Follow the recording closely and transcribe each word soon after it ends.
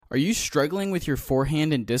Are you struggling with your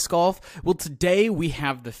forehand in disc golf? Well, today we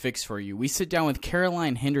have the fix for you. We sit down with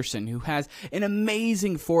Caroline Henderson, who has an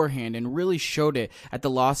amazing forehand and really showed it at the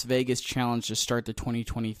Las Vegas Challenge to start the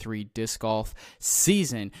 2023 disc golf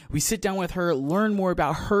season. We sit down with her, learn more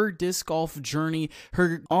about her disc golf journey,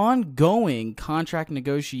 her ongoing contract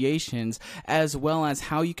negotiations, as well as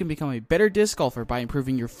how you can become a better disc golfer by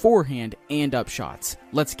improving your forehand and upshots.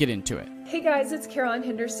 Let's get into it. Hey guys, it's Caroline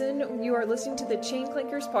Henderson. You are listening to the Chain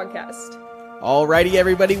Clankers podcast. Alrighty,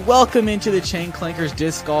 everybody, welcome into the Chain Clankers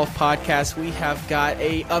Disc Golf Podcast. We have got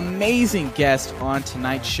an amazing guest on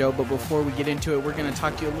tonight's show, but before we get into it, we're going to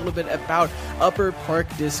talk to you a little bit about Upper Park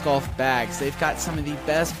Disc Golf Bags. They've got some of the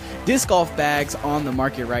best disc golf bags on the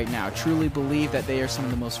market right now. Truly believe that they are some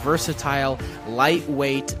of the most versatile,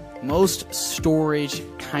 lightweight, most storage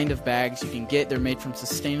kind of bags you can get. They're made from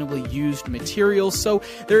sustainably used materials, so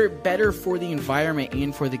they're better for the environment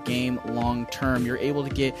and for the game long term. You're able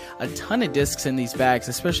to get a ton of discs in these bags,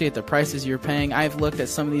 especially at the prices you're paying. I've looked at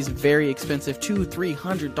some of these very expensive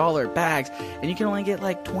 $200-$300 bags, and you can only get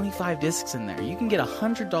like 25 discs in there. You can get a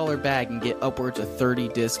 $100 bag and get upwards of 30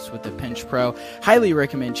 discs with the Pinch Pro. Highly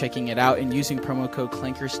recommend checking it out, and using promo code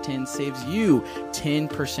CLANKERS10 saves you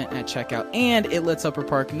 10% at checkout, and it lets Upper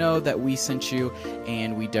Park know that we sent you,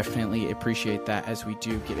 and we definitely appreciate that, as we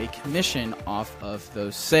do get a commission off of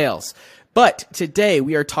those sales. But today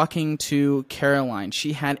we are talking to Caroline.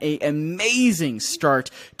 She had an amazing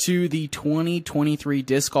start to the 2023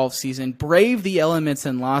 disc golf season. Brave the elements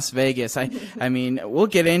in Las Vegas. I mean, we'll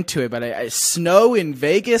get into it, but snow in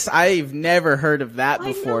Vegas? I've never heard of that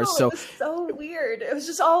before. I know, it was so weird. It was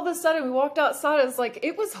just all of a sudden we walked outside. It was like,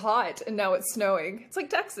 it was hot, and now it's snowing. It's like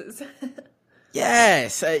Texas.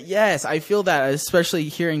 Yes, I feel that, especially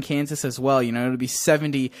here in Kansas as well. You know, it'll be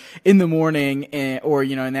 70 in the morning or,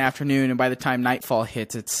 you know, in the afternoon, and by the time nightfall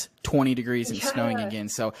hits, it's 20 degrees and snowing again.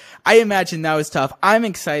 So I imagine that was tough. I'm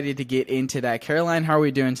excited to get into that. Caroline, how are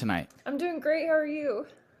we doing tonight? I'm doing great. How are you?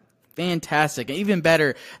 Fantastic. Even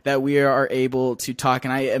better that we are able to talk.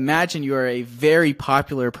 And I imagine you are a very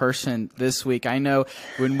popular person this week. I know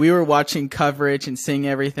when we were watching coverage and seeing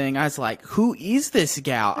everything, I was like, who is this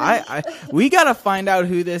gal? We got to find out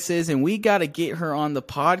who this is, and we got to get her on the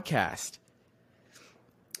podcast.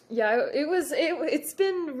 Yeah, it's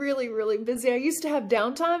been really, really busy. I used to have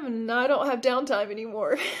downtime, and I don't have downtime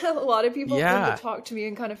anymore. A lot of people come to talk to me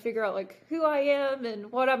and kind of figure out like who I am and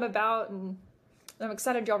what I'm about, and I'm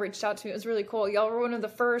excited y'all reached out to me. It was really cool. Y'all were one of the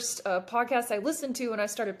first podcasts I listened to when I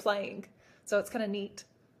started playing, so it's kind of neat.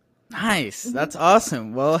 Nice. That's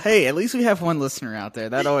awesome. Well, hey, at least we have one listener out there.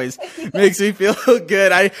 That always makes me feel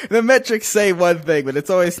good. The metrics say one thing, but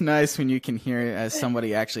it's always nice when you can hear it as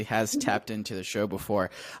somebody actually has tapped into the show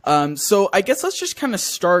before. So I guess let's just kind of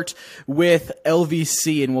start with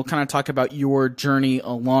LVC, and we'll kind of talk about your journey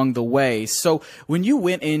along the way. So when you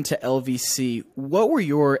went into LVC, what were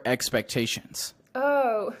your expectations?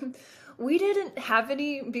 Oh, we didn't have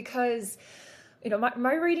any because, you know,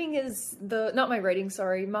 my rating is my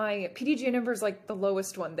PDGA number is like the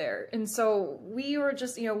lowest one there. And so we were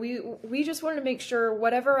just, you know, we just wanted to make sure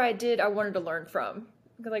whatever I did, I wanted to learn from.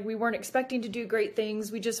 Like, we weren't expecting to do great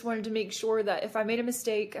things. We just wanted to make sure that if I made a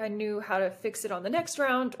mistake, I knew how to fix it on the next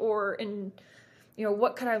round, you know,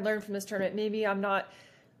 what could I learn from this tournament? Maybe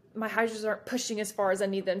my hydras aren't pushing as far as I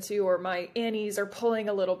need them to, or my annies are pulling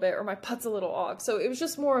a little bit, or my putt's a little off. So it was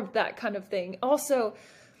just more of that kind of thing. Also,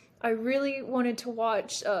 I really wanted to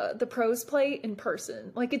watch the pros play in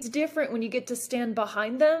person. Like, it's different when you get to stand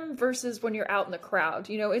behind them versus when you're out in the crowd.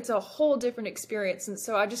 You know, it's a whole different experience. And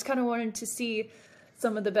so I just kind of wanted to see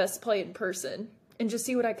some of the best play in person and just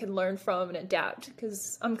see what I could learn from and adapt.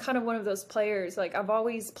 Because I'm kind of one of those players, like, I've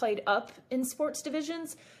always played up in sports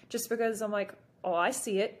divisions just because I'm like, oh, I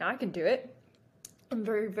see it, I can do it. I'm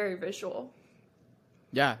very, very visual.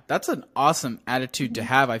 Yeah, that's an awesome attitude to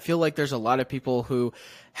have. I feel like there's a lot of people who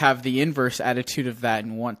have the inverse attitude of that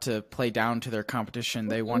and want to play down to their competition.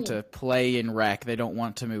 They want to play in rec. They don't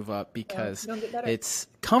want to move up because it's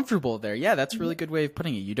comfortable there. Yeah, that's a really good way of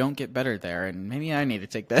putting it. You don't get better there, and maybe I need to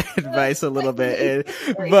take that advice a little bit.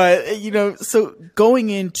 But, you know, so going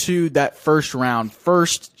into that first round,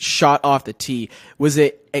 first shot off the tee, was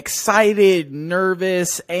it excited,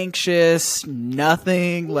 nervous, anxious,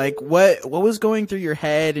 nothing? Like, what was going through your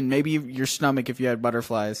head and maybe your stomach if you had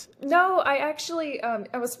butterflies? No, I actually,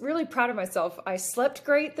 I was really proud of myself. I slept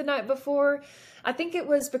great the night before. I think it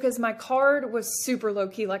was because my card was super low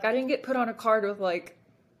key. Like, I didn't get put on a card with like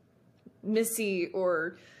Missy,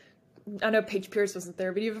 or I know Paige Pierce wasn't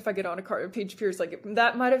there, but even if I get on a card with Paige Pierce, like,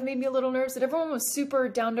 that might have made me a little nervous. But everyone was super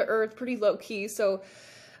down to earth, pretty low key. So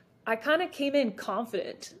I kind of came in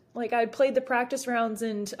confident. Like I played the practice rounds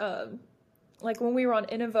and like when we were on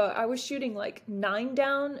Innova, I was shooting like 9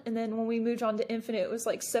 down, and then when we moved on to Infinite, it was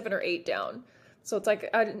like 7 or 8 down. So it's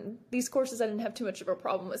like these courses I didn't have too much of a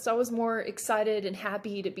problem with. So I was more excited and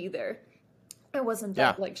happy to be there. I wasn't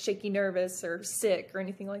that like shaky nervous or sick or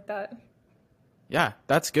anything like that. Yeah,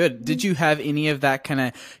 that's good. Did you have any of that kind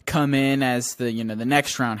of come in as the, you know, the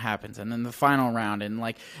next round happens and then the final round, and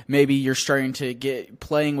like maybe you're starting to get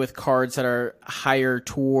playing with cards that are higher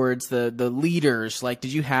towards the leaders? Like,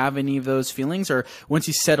 did you have any of those feelings, or once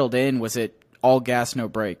you settled in, was it all gas, no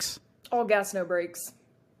brakes? All gas, no brakes.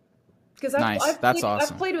 Because That's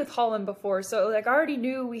awesome. I've played with Holland before, so like I already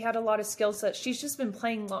knew we had a lot of skill sets. She's just been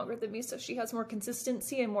playing longer than me, so she has more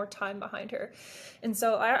consistency and more time behind her. And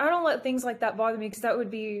so I don't let things like that bother me, because that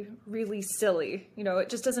would be really silly. You know, it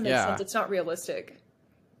just doesn't make sense. It's not realistic.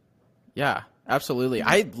 Yeah, absolutely.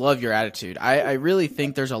 I love your attitude. I really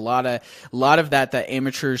think there's a lot of that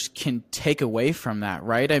amateurs can take away from that,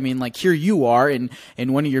 right? I mean, like here you are in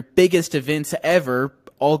one of your biggest events ever,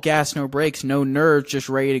 all gas, no brakes, no nerves, just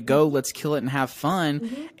ready to go. Let's kill it and have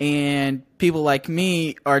fun. And people like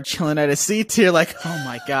me are chilling at a seat here like, oh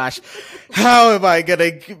my gosh, how am I going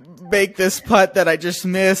to make this putt that I just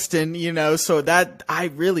missed? And, you know, so that I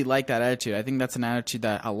really like that attitude. I think that's an attitude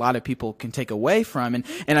that a lot of people can take away from. And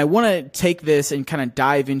I want to take this and kind of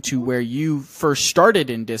dive into where you first started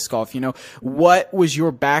in disc golf. You know, what was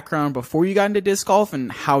your background before you got into disc golf,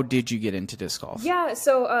 and how did you get into disc golf? Yeah,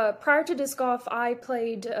 so prior to disc golf, I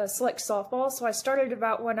played select softball. So I started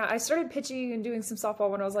when I started pitching and doing some softball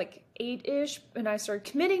when I was like 8-ish, and I started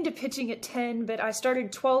committing to pitching at 10, but I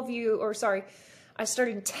started 10U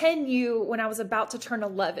when I was about to turn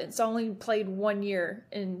 11. So I only played 1 year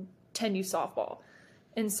in 10U softball.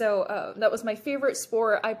 And so that was my favorite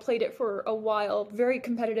sport. I played it for a while, very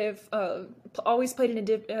competitive, always played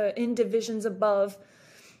in divisions above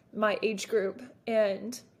my age group.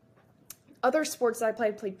 And other sports that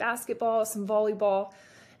I played basketball, some volleyball,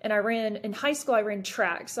 and in high school, I ran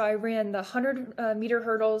track. So I ran the 100 meter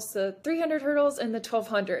hurdles, the 300 hurdles, and the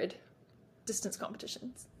 1200 distance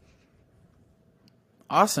competitions.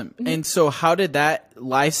 Awesome. And so how did that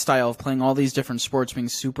lifestyle of playing all these different sports, being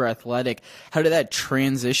super athletic, how did that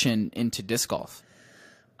transition into disc golf?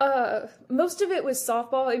 Most of it was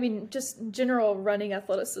softball. I mean, just general running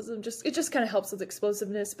athleticism. It just kind of helps with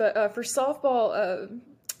explosiveness. But for softball,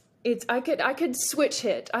 I could switch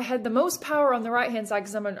hit. I had the most power on the right hand side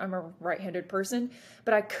because I'm a right-handed person,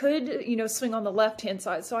 but I could, you know, swing on the left-hand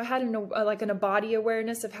side. So I had a body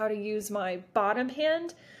awareness of how to use my bottom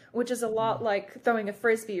hand, which is a lot like throwing a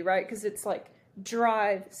frisbee, right? Because it's like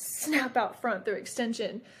drive, snap out front through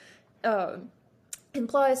extension. And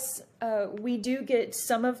plus, we do get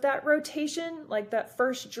some of that rotation. Like that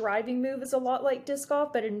first driving move is a lot like disc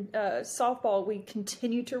golf, but in softball, we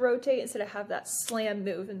continue to rotate instead of have that slam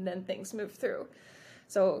move and then things move through.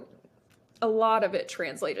 So a lot of it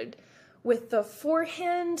translated. With the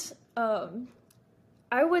forehand,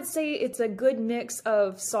 I would say it's a good mix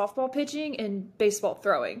of softball pitching and baseball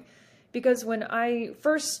throwing. Because when I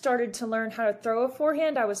first started to learn how to throw a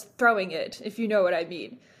forehand, I was throwing it, if you know what I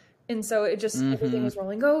mean. And so it just, everything was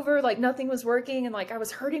rolling over, like nothing was working. And like, I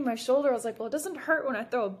was hurting my shoulder. I was like, well, it doesn't hurt when I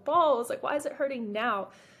throw a ball. I was like, why is it hurting now?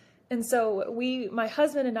 And so my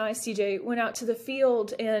husband and I, CJ, went out to the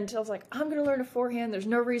field, and I was like, I'm going to learn a forehand. There's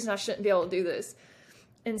no reason I shouldn't be able to do this.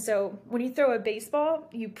 And so when you throw a baseball,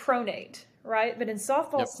 you pronate, right? But in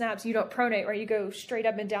softball snaps, you don't pronate, right? You go straight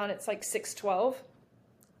up and down. It's like 6-12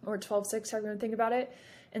 or 12-6, however you want to think about it.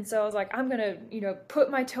 And so I was like, I'm going to, you know, put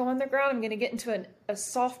my toe on the ground. I'm going to get into a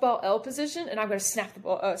softball L position, and I'm going to snap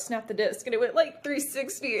the disc. And it went like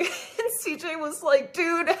 360. And CJ was like,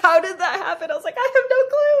 dude, how did that happen? I was like, I have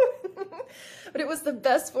no clue. But it was the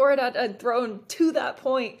best forward I'd thrown to that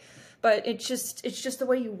point. But it's just the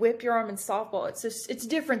way you whip your arm in softball. It's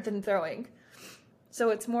different than throwing. So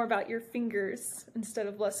it's more about your fingers instead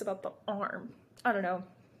of less about the arm. I don't know.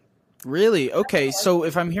 Really? Okay, so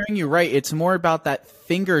if I'm hearing you right, it's more about that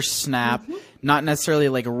finger snap, not necessarily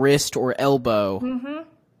like wrist or elbow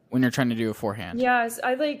when you're trying to do a forehand. Yes,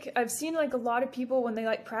 I've seen like a lot of people when they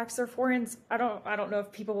like practice their forehands. I don't know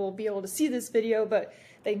if people will be able to see this video, but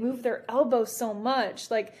they move their elbow so much.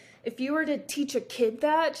 Like if you were to teach a kid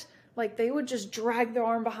that, like they would just drag their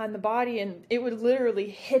arm behind the body and it would literally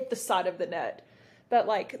hit the side of the net. But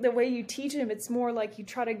like the way you teach them, it's more like you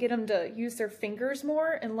try to get them to use their fingers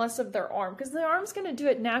more and less of their arm, because the arm's going to do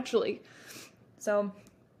it naturally. So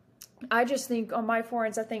I just think on my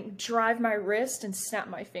forehands, I think drive my wrist and snap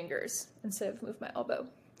my fingers instead of move my elbow.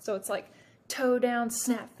 So it's like toe down,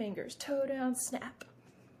 snap fingers, toe down, snap.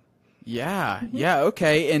 Yeah. Yeah.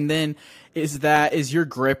 Okay. And then is your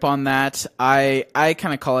grip on that? I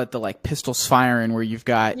kind of call it the like pistols firing, where you've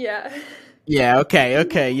got. Yeah. Yeah. Okay.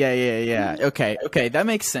 Okay. Yeah. Okay. Okay. That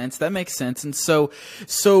makes sense. That makes sense. And so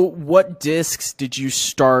what discs did you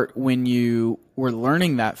start when you were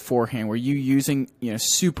learning that forehand? Were you using,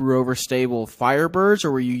 super overstable Firebirds,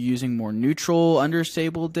 or were you using more neutral,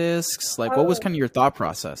 understable discs? Like, what was kind of your thought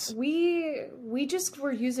process? We just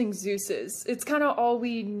were using Zeus's. It's kind of all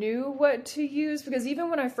we knew what to use, because even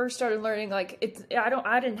when I first started learning, like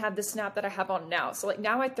I didn't have the snap that I have on now. So like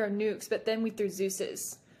now I throw nukes, but then we threw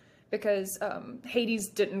Zeus's because Hades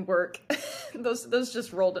didn't work. those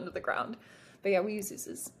just rolled into the ground. But yeah, we use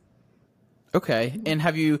Zeus's. Okay. And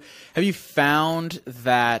have you found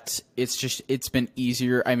that it's been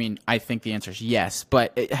easier? I mean, I think the answer is yes,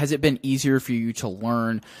 but has it been easier for you to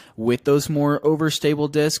learn with those more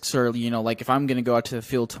overstable discs? Or, like if I'm going to go out to the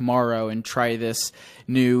field tomorrow and try this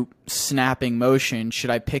new snapping motion, should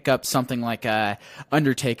I pick up something like a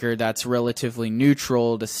Undertaker that's relatively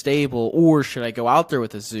neutral to stable, or should I go out there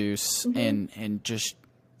with a Zeus and just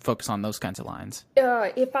focus on those kinds of lines?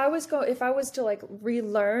 If I was to like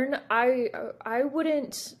relearn, I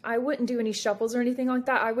wouldn't do any shuffles or anything like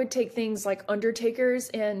that. I would take things like Undertakers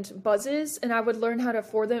and Buzzes, and I would learn how to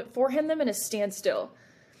forehand them in a standstill,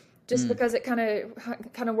 just because it kind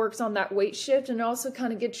of works on that weight shift, and also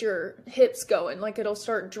kind of gets your hips going. Like it'll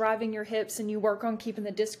start driving your hips, and you work on keeping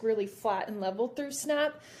the disc really flat and level through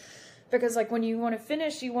snap, because like when you want to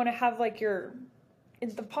finish, you want to have like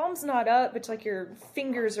the palm's not up, but like your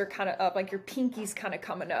fingers are kind of up, like your pinky's kind of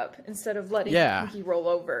coming up instead of letting your pinky roll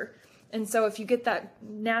over. And so if you get that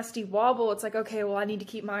nasty wobble, it's like, okay, well, I need to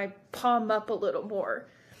keep my palm up a little more.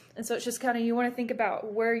 And so it's just kind of, you want to think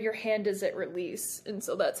about where your hand is at release. And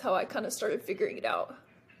so that's how I kind of started figuring it out.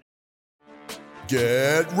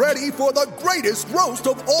 Get ready for the greatest roast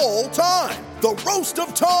of all time, the Roast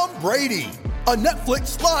of Tom Brady, a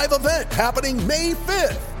Netflix live event happening May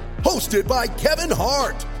 5th. Hosted by Kevin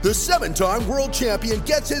Hart, the 7-time world champion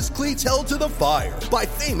gets his cleats held to the fire by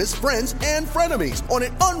famous friends and frenemies on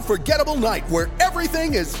an unforgettable night where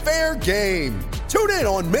everything is fair game. Tune in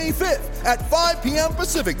on May 5th at 5 p.m.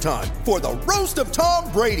 Pacific time for the Roast of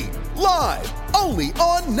Tom Brady, live only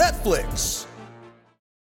on Netflix.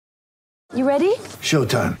 You ready?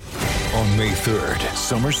 Showtime. On May 3rd,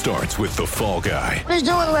 summer starts with The Fall Guy. Let's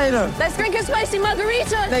do it later. Let's drink a spicy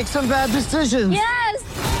margarita. Make some bad decisions. Yes!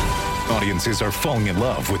 Audiences are falling in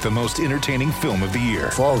love with the most entertaining film of the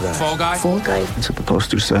year. Fall Guy. Fall Guy? Fall Guy. That's what the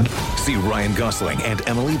poster said. See Ryan Gosling and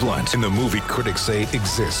Emily Blunt in the movie critics say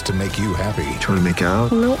exists to make you happy. Trying to make it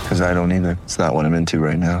out? Nope. Because I don't either. It's not what I'm into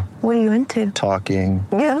right now. What are you into? Talking.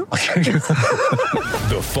 Yeah.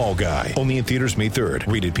 The Fall Guy. Only in theaters May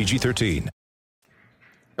 3rd. Rated PG-13.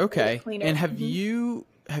 Okay. And have you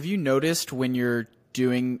noticed when you're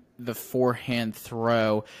doing the forehand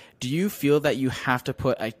throw, do you feel that you have to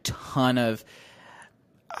put a ton of,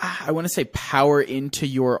 I want to say, power into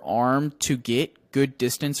your arm to get good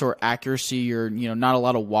distance or accuracy, or not a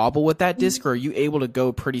lot of wobble with that disc, or are you able to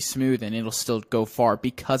go pretty smooth and it'll still go far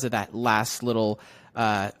because of that last little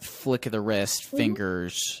flick of the wrist,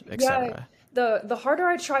 fingers, etc.? The harder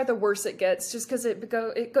I try, the worse it gets, just because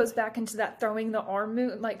it goes back into that throwing the arm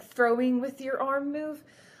move, like throwing with your arm move.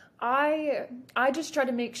 I just try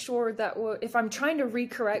to make sure that if I'm trying to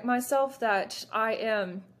recorrect myself, that I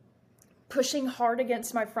am pushing hard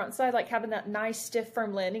against my front side, like having that nice stiff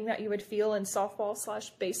firm landing that you would feel in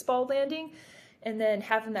softball/baseball landing, and then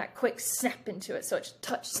having that quick snap into it. So it's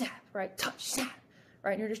touch, snap, right? Touch, snap,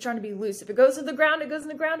 right? And you're just trying to be loose. If it goes to the ground, it goes in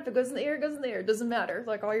the ground. If it goes in the air, it goes in the air. It doesn't matter.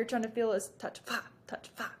 Like all you're trying to feel is touch, pop,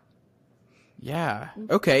 touch, pop. Yeah.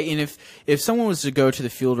 Okay. And if someone was to go to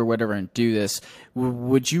the field or whatever and do this,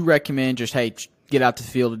 would you recommend just, hey, get out to the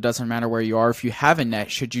field? It doesn't matter where you are. If you have a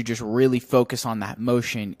net, should you just really focus on that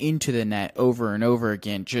motion into the net over and over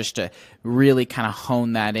again, just to really kind of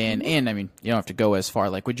hone that in? And I mean, you don't have to go as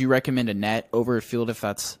far. Like, would you recommend a net over a field if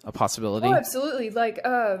that's a possibility? Oh, absolutely. Like,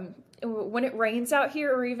 when it rains out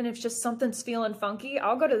here, or even if just something's feeling funky,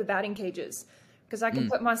 I'll go to the batting cages, because I can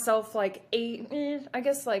put myself like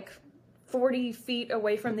 40 feet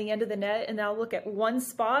away from the end of the net, and I'll look at one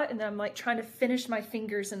spot, and then I'm like trying to finish my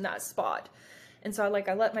fingers in that spot. And so I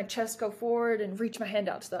let my chest go forward and reach my hand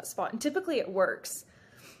out to that spot, and typically it works.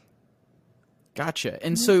 Gotcha.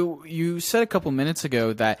 And so you said a couple minutes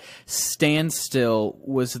ago that standstill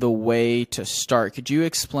was the way to start. Could you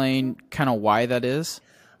explain kind of why that is?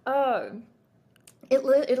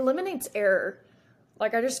 It eliminates error.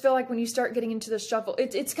 Like, I just feel like when you start getting into the shuffle,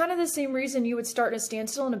 it's kind of the same reason you would start in a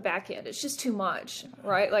standstill and a backhand. It's just too much,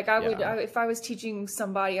 right? Like, if I was teaching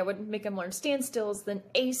somebody, I would make them learn standstills, then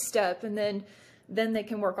a step, and then they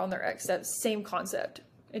can work on their X steps. Same concept.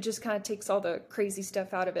 It just kind of takes all the crazy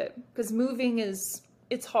stuff out of it. Because moving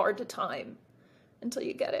it's hard to time until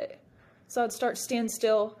you get it. So I'd start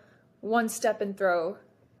standstill, one step and throw,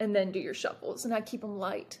 and then do your shuffles. And I keep them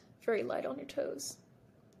light, very light on your toes.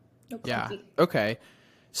 No clunky. Yeah. Okay.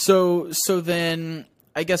 So then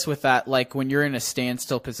I guess with that, like when you're in a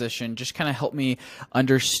standstill position, just kind of help me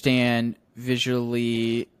understand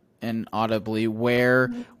visually and audibly where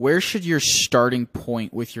should your starting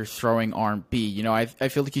point with your throwing arm be? You know, I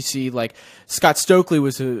feel like you see like Scott Stokely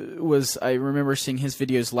was I remember seeing his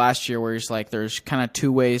videos last year where he's like there's kind of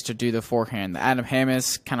two ways to do the forehand. The Adam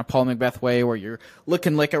Hammes kind of Paul Macbeth way where you're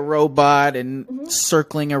looking like a robot and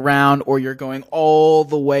circling around, or you're going all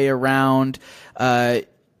the way around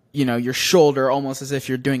you know, your shoulder almost as if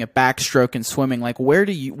you're doing a backstroke and swimming. Like where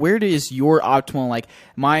does your optimal, like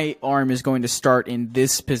my arm is going to start in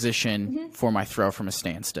this position for my throw from a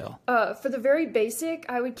standstill? For the very basic,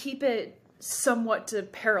 I would keep it somewhat to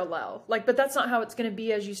parallel. Like, but that's not how it's going to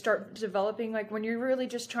be as you start developing. Like when you're really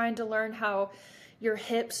just trying to learn how your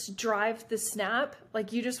hips drive the snap,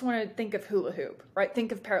 like you just want to think of hula hoop, right?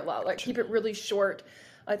 Think of parallel, like keep it really short.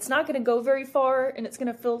 It's not going to go very far and it's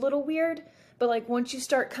going to feel a little weird. But like once you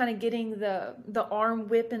start kind of getting the arm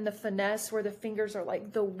whip and the finesse where the fingers are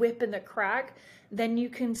like the whip and the crack, then you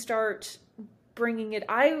can start bringing it.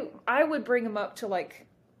 I would bring them up to like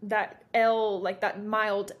that L, like that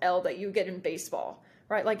mild L that you get in baseball,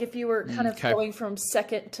 right? Like if you were kind of going from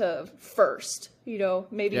second to first, you know,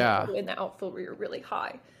 maybe in the outfield where you're really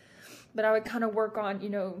high. But I would kind of work on, you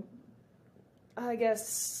know, I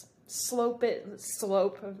guess slope,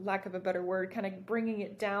 lack of a better word, kind of bringing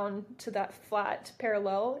it down to that flat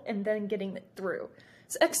parallel and then getting it through.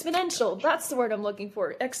 It's exponential. That's the word I'm looking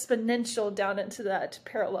for. Exponential down into that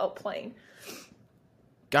parallel plane.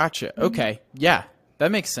 Gotcha. Okay. Yeah, that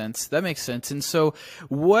makes sense. And so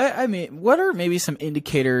what are maybe some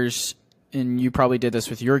indicators, and you probably did this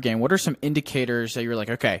with your game, what are some indicators that you're like,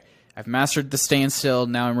 okay, I've mastered the standstill.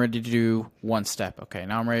 Now I'm ready to do one step. Okay.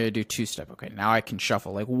 Now I'm ready to do two step. Okay. Now I can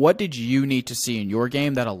shuffle. Like, what did you need to see in your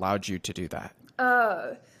game that allowed you to do that?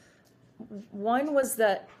 One was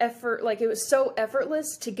the effort. Like, it was so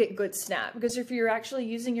effortless to get good snap, because if you're actually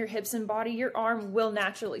using your hips and body, your arm will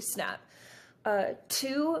naturally snap.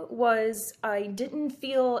 Two was I didn't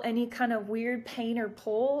feel any kind of weird pain or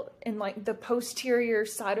pull in like the posterior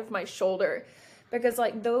side of my shoulder. Because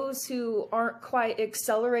like those who aren't quite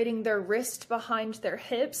accelerating their wrist behind their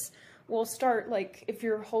hips will start, like if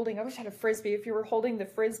you're holding, I wish I had a Frisbee, if you were holding the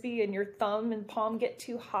Frisbee and your thumb and palm get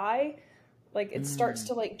too high, like it starts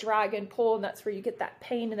to like drag and pull, and that's where you get that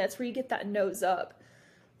pain and that's where you get that nose up.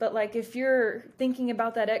 But like if you're thinking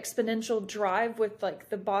about that exponential drive with like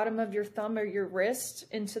the bottom of your thumb or your wrist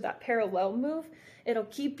into that parallel move, it'll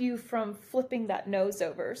keep you from flipping that nose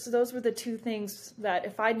over. So those were the two things that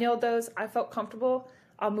if I nailed those, I felt comfortable,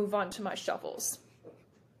 I'll move on to my shuffles.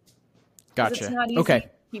 Gotcha. It's not easy okay. to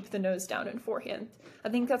keep the nose down in forehand. I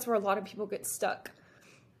think that's where a lot of people get stuck.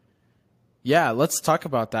 Yeah, let's talk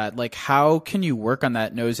about that. Like, how can you work on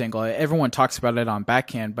that nose angle? Everyone talks about it on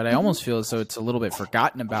backhand, but I almost feel as though it's a little bit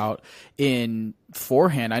forgotten about in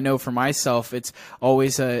forehand. I know for myself, it's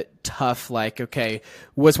always a tough, like, okay,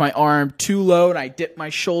 was my arm too low and I dipped my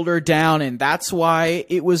shoulder down and that's why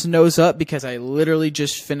it was nose up, because I literally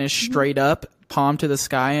just finished straight up, palm to the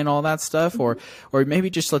sky and all that stuff? Or maybe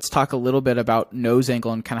just let's talk a little bit about nose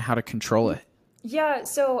angle and kind of how to control it. Yeah,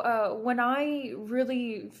 so when I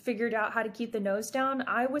really figured out how to keep the nose down,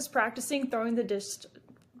 I was practicing throwing the disc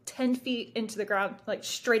 10 feet into the ground, like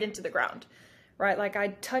straight into the ground, right? Like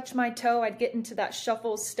I'd touch my toe, I'd get into that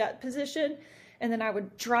shuffle step position, and then I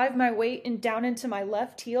would drive my weight and down into my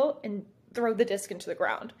left heel and throw the disc into the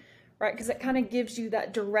ground, right? Because it kind of gives you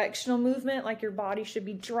that directional movement, like your body should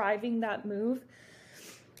be driving that move.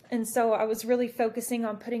 And so I was really focusing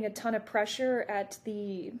on putting a ton of pressure at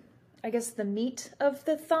the meat of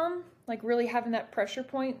the thumb, like really having that pressure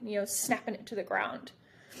point, you know, snapping it to the ground.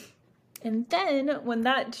 And then when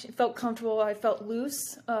that felt comfortable, I felt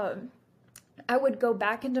loose, I would go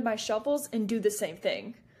back into my shuffles and do the same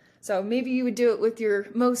thing. So maybe you would do it with your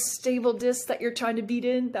most stable disc that you're trying to beat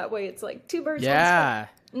in. That way it's like two birds, one stone.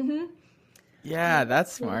 Mm-hmm. Yeah,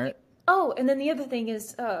 that's smart. Oh, and then the other thing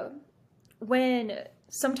is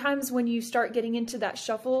sometimes when you start getting into that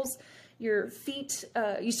shuffles, your feet,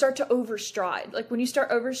 you start to overstride. Like when you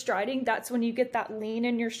start overstriding, that's when you get that lean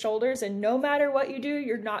in your shoulders, and no matter what you do,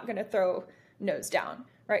 you're not going to throw nose down,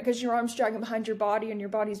 right? Because your arm's dragging behind your body and your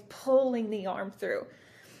body's pulling the arm through.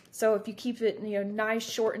 So if you keep it, nice,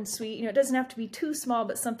 short, and sweet, it doesn't have to be too small,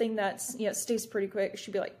 but something that's, stays pretty quick. It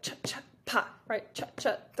should be like chut, chut, pa, right? Chut,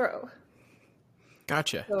 chut, throw.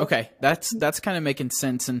 Gotcha. So, okay. That's kind of making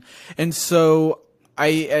sense. And so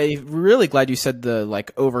I'm really glad you said the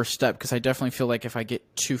overstep, because I definitely feel like if I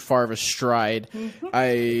get too far of a stride,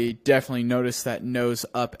 I definitely notice that nose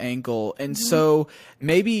up ankle. And so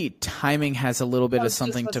maybe timing has a little bit of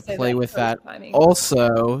something to play with that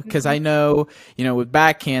also, because I know, with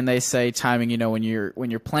backhand, they say timing, when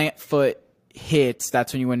your plant foot hits,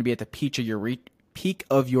 that's when you want to be at the peak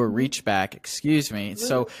of your reach back, excuse me.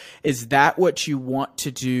 So is that what you want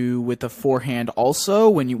to do with the forehand also?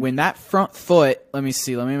 When that front foot, let me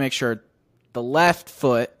make sure, the left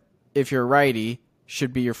foot, if you're righty,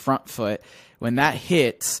 should be your front foot. When that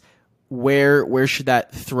hits, where should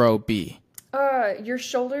that throw be? Your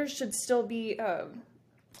shoulders should still be,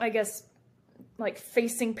 I guess,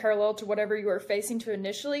 facing parallel to whatever you were facing to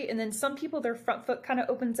initially. And then some people, their front foot kind of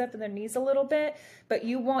opens up and their knees a little bit, but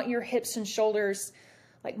you want your hips and shoulders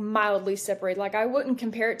mildly separated. I wouldn't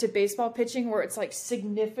compare it to baseball pitching where it's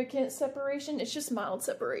significant separation. It's just mild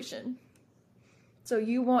separation. So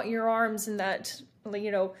you want your arms in that,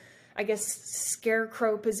 I guess,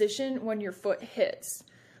 scarecrow position when your foot hits.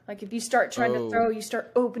 If you start trying to throw, you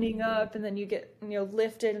start opening up and then you get,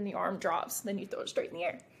 lifted and the arm drops. Then you throw it straight in the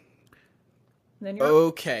air.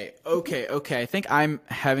 Okay. I think I'm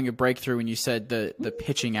having a breakthrough when you said the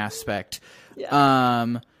pitching aspect.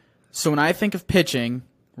 Yeah. So when I think of pitching,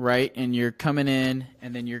 right, and you're coming in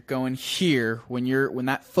and then you're going here, when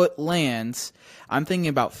that foot lands, I'm thinking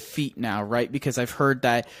about feet now, right? Because I've heard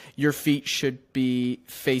that your feet should be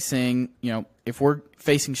facing, if we're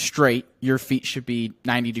facing straight, your feet should be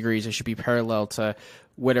 90 degrees. It should be parallel to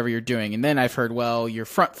whatever you're doing. And then I've heard, your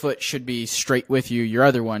front foot should be straight with you. Your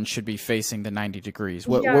other one should be facing the 90 degrees.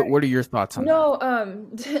 What are your thoughts on that? No,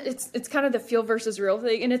 it's kind of the feel versus real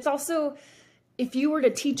thing. And it's also, if you were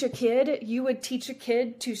to teach a kid, you would teach a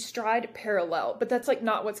kid to stride parallel, but that's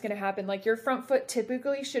not what's going to happen. Your front foot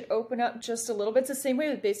typically should open up just a little bit. It's the same way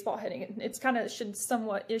with baseball hitting. It's kind of it should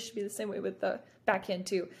be the same way with the backhand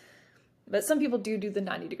too. But some people do the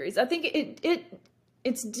 90 degrees. I think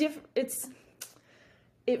it's different.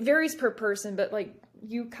 It varies per person, but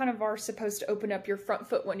you kind of are supposed to open up your front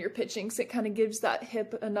foot when you're pitching. So it kind of gives that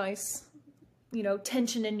hip a nice,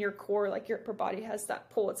 tension in your core. Your upper body has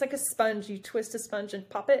that pull. It's like a sponge. You twist a sponge and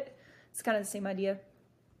pop it. It's kind of the same idea.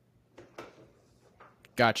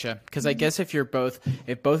 Gotcha. Because I guess if both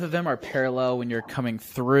of them are parallel when you're coming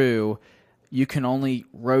through, you can only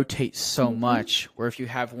rotate so much. Where if you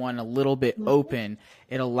have one a little bit open,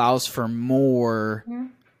 it allows for more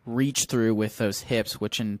reach through with those hips,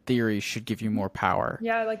 which in theory should give you more power.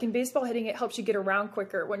 Yeah, in baseball hitting, it helps you get around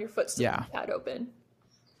quicker when your foot's still pad open.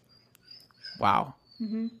 Wow.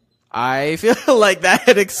 I feel like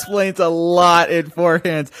that explains a lot in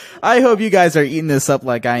forehands. I hope you guys are eating this up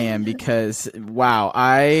like I am, because, wow,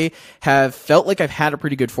 I have felt like I've had a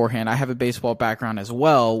pretty good forehand. I have a baseball background as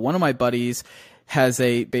well. One of my buddies has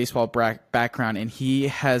a baseball background, and he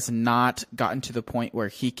has not gotten to the point where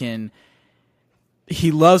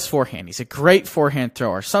he loves forehand. He's a great forehand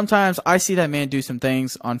thrower. Sometimes I see that man do some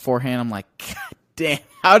things on forehand. I'm like, God damn,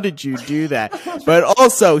 how did you do that? But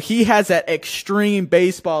also, he has that extreme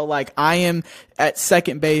baseball, I am at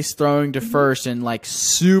second base throwing to first and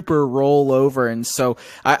super roll over. And so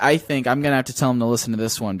I think I'm going to have to tell him to listen to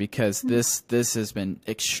this one, because this has been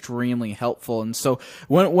extremely helpful. And so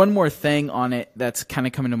one more thing on it that's kind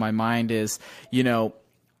of coming to my mind is,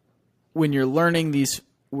 when you're learning these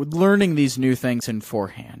new things in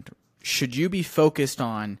forehand, should you be focused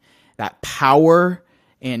on that power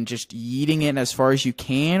and just yeeting it as far as you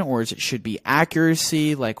can, or should be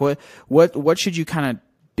accuracy? What should you kind of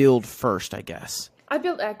build first, I guess? I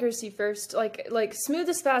build accuracy first. Smooth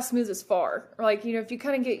is fast, smooth is far. If you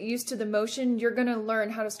kind of get used to the motion, you're going to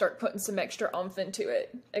learn how to start putting some extra oomph into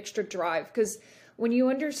it, extra drive. Because when you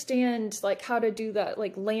understand how to do that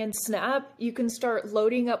land snap, you can start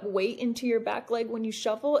loading up weight into your back leg when you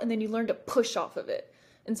shuffle, and then you learn to push off of it.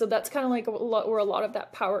 And so that's kind of where a lot of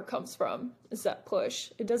that power comes from, is that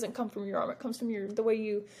push. It doesn't come from your arm. It comes from the way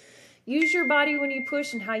you use your body when you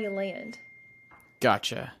push and how you land.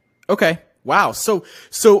 Gotcha. Okay. Wow. So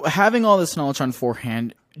having all this knowledge on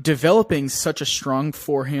forehand, developing such a strong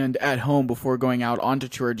forehand at home before going out onto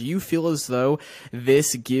tour, do you feel as though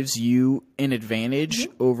this gives you an advantage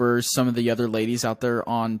over some of the other ladies out there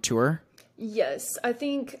on tour? Yes, I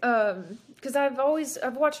think because I've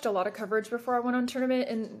watched a lot of coverage before I went on tournament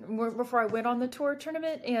and before I went on the tour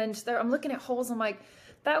tournament, and I'm looking at holes. I'm like,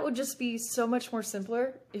 that would just be so much more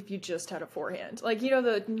simpler if you just had a forehand. Like,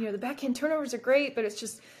 the backhand turnovers are great, but it's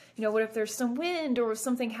just, what if there's some wind or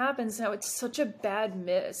something happens? Now it's such a bad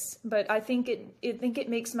miss. But I think it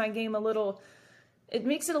makes my game it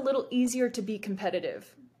makes it a little easier to be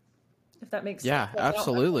competitive. If that makes sense. Yeah, Like,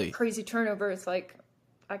 absolutely. Crazy turnover. It's like,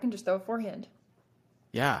 I can just throw a forehand.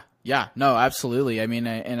 Yeah, no, absolutely. I mean,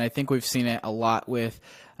 and I think we've seen it a lot with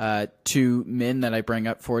two men that I bring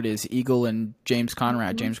up for it is Eagle and James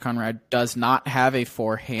Conrad. James Conrad does not have a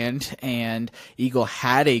forehand, and Eagle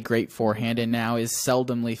had a great forehand and now is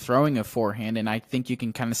seldomly throwing a forehand. And I think you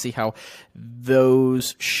can kind of see how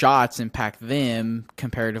those shots impact them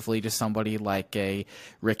comparatively to somebody like a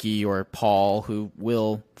Ricky or Paul who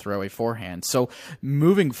will throw a forehand. So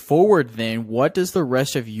moving forward then, what does the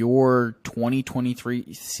rest of your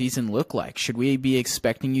 2023 season look like? Should we be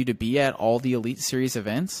expecting you to be at all the Elite Series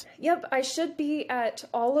events? Yep, I should be at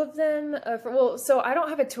all of them. So I don't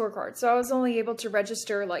have a tour card, so I was only able to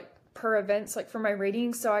register like per events, like for my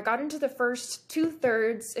rating. So I got into the first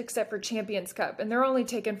 2/3 except for Champions Cup, and they're only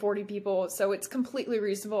taking 40 people, so it's completely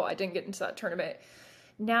reasonable I didn't get into that tournament.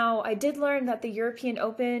 Now, I did learn that the European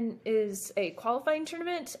Open is a qualifying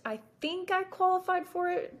tournament. I think I qualified for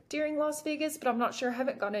it during Las Vegas, but I'm not sure. I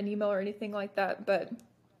haven't gotten an email or anything like that, but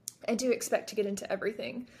I do expect to get into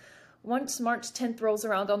everything. Once March 10th rolls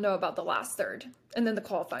around, I'll know about the last third, and then the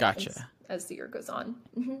qualifying Gotcha. as the year goes on.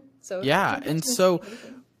 So yeah, and so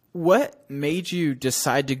what made you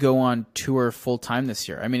decide to go on tour full time this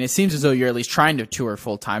year? I mean, it seems as though you're at least trying to tour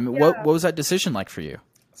full time. Yeah. What was that decision like for you?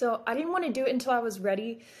 So I didn't want to do it until I was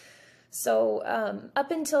ready. So up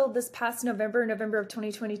until this past November of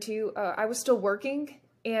 2022, I was still working,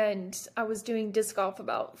 and I was doing disc golf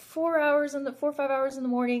about 4 or 5 hours in the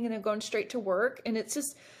morning, and then going straight to work. And it's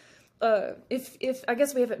just, if I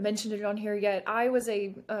guess we haven't mentioned it on here yet, I was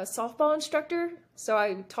a softball instructor. So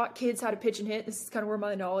I taught kids how to pitch and hit. This is kind of where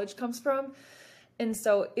my knowledge comes from. And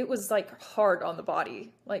so it was like hard on the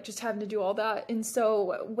body, like just having to do all that. And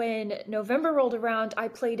so when November rolled around, I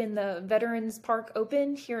played in the Veterans Park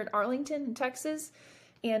Open here in Arlington, in Texas.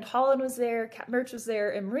 And Holland was there, Kat Mertz was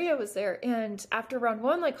there, and Maria was there. And after round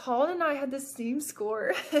one, like Holland and I had the same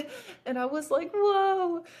score. And I was like,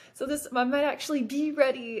 whoa. So I might actually be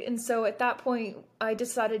ready. And so at that point, I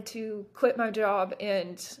decided to quit my job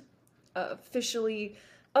and officially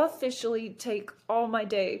take all my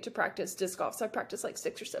day to practice disc golf. So I practiced like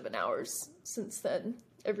 6 or 7 hours since then,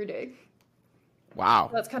 every day. Wow.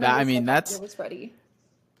 So that's kind of, I was ready.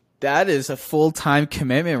 That is a full-time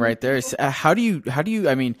commitment right there. How do you,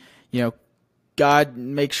 I mean, God,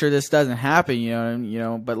 make sure this doesn't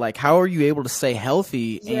happen, but like, how are you able to stay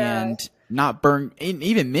healthy and not burn,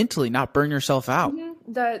 even mentally, not burn yourself out?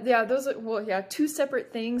 Those are, two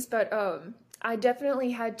separate things, but I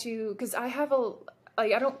definitely had to, because I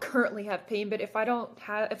don't currently have pain, but if I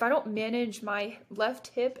don't manage my left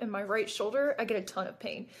hip and my right shoulder, I get a ton of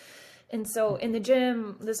pain. And so in the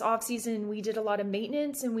gym this off season, we did a lot of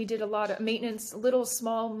maintenance, and we did a lot of maintenance, little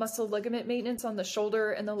small muscle ligament maintenance on the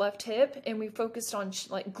shoulder and the left hip. And we focused on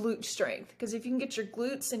like glute strength, because if you can get your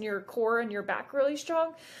glutes and your core and your back really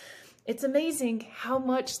strong, it's amazing how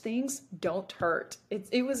much things don't hurt.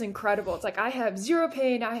 It was incredible. It's like, I have zero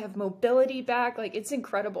pain. I have mobility back. Like, it's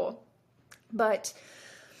incredible. But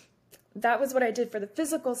that was what I did for the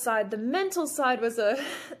physical side. The mental side was a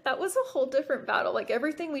whole different battle. Like,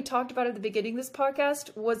 everything we talked about at the beginning of this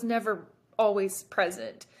podcast was never always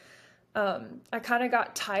present. I kind of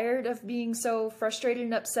got tired of being so frustrated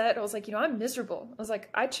and upset. I was like, I'm miserable. I was like,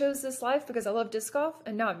 I chose this life because I love disc golf,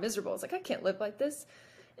 and now I'm miserable. I was like, I can't live like this.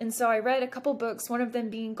 And so I read a couple books, one of them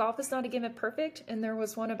being Golf is Not a Game of Perfect, and there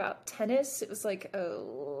was one about tennis. It was like, I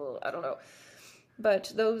don't know.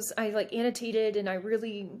 But those I like annotated, and I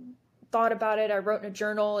really thought about it. I wrote in a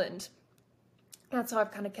journal, and that's how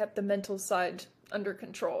I've kind of kept the mental side under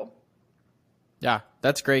control. Yeah,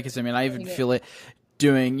 that's great, because I even feel it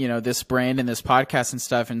doing, this brand and this podcast and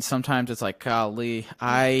stuff, and sometimes it's like, golly,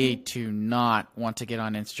 I do not want to get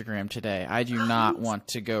on Instagram today. I do not want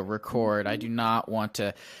to go record. I do not want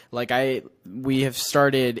to, we have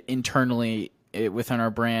started internally within our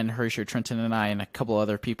brand, Horatio Trenton and I and a couple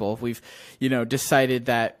other people, we've, decided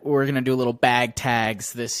that we're going to do little bag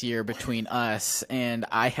tags this year between us. And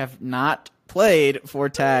I have not played for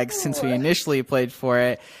tags since we initially played for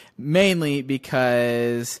it, mainly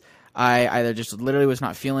because I either just literally was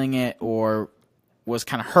not feeling it or was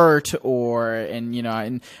kind of hurt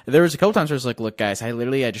and there was a couple times where I was like, look guys, I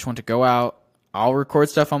just want to go out. I'll record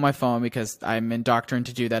stuff on my phone because I'm indoctrinated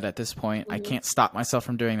to do that at this point. I can't stop myself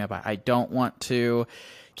from doing that, but I don't want to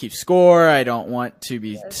keep score. I don't want to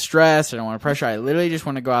be stressed. I don't want to pressure. I literally just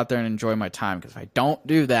want to go out there and enjoy my time, because if I don't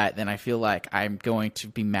do that, then I feel like I'm going to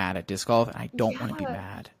be mad at disc golf, and I don't want to be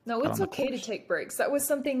mad. No, it's okay to take breaks. That was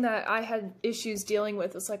something that I had issues dealing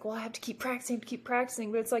with. It's like, well, I have to keep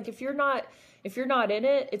practicing, but it's like, if you're not in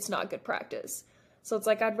it, it's not good practice. So it's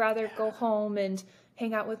like, I'd rather go home and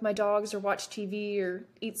hang out with my dogs or watch TV or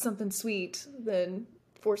eat something sweet than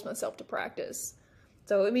force myself to practice.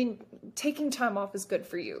 So, I mean, taking time off is good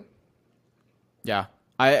for you. Yeah.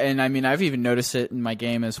 I've even noticed it in my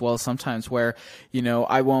game as well sometimes where,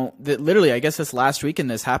 literally, I guess this last weekend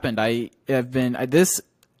this happened. This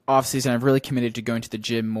offseason, I've really committed to going to the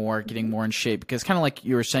gym more, getting more in shape, because kind of like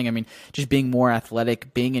you were saying, I mean, just being more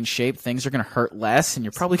athletic, being in shape, things are going to hurt less and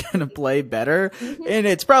you're probably going to play better. And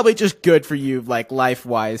it's probably just good for you, like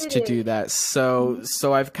life-wise, to do that. So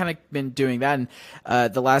I've kind of been doing that.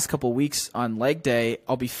 And the last couple of weeks on leg day,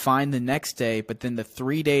 I'll be fine the next day. But then the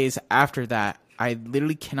 3 days after that, I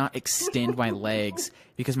literally cannot extend my legs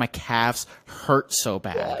because my calves hurt so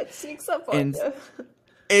bad. Yeah, it sneaks up on you.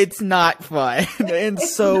 It's not fun. And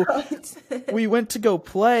so we went to go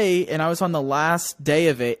play, and I was on the last day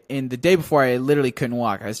of it, and the day before I literally couldn't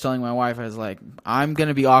walk. I was telling my wife, I was like, I'm going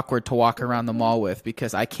to be awkward to walk around the mall with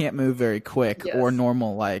because I can't move very quick or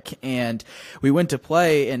normal like. And we went to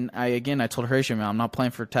play, and I told Hershey, man, I'm not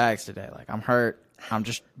playing for tags today. Like, I'm hurt. I'm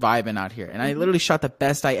just vibing out here. And I literally shot the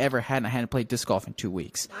best I ever had, and I hadn't played disc golf in 2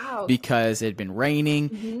 weeks. Wow. Because it had been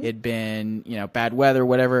raining, it'd been, bad weather,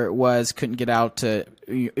 whatever it was, couldn't get out to,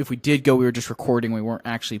 if we did go, we were just recording, we weren't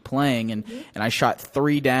actually playing. And I shot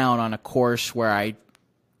 3 down on a course where I,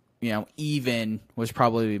 even was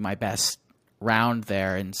probably my best round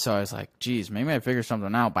there. And so I was like, geez, maybe I figure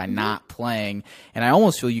something out by not playing. And I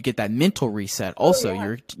almost feel you get that mental reset.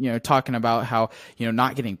 Also, you're talking about how,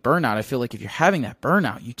 not getting burnout. I feel like if you're having that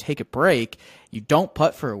burnout, you take a break, you don't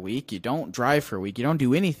putt for a week, you don't drive for a week, you don't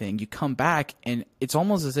do anything, you come back, and it's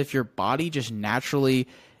almost as if your body just naturally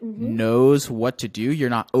knows what to do. You're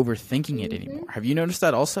not overthinking it anymore. Have you noticed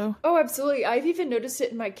that also? Oh, absolutely. I've even noticed it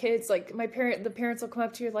in my kids. Like the parents will come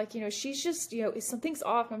up to you like, she's just, if something's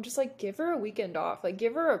off, I'm just like, give her a weekend off, like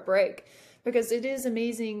give her a break, because it is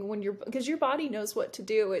amazing because your body knows what to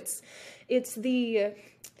do. It's the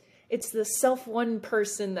self-one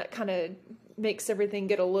person that kind of makes everything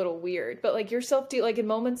get a little weird. But like your self-two, like in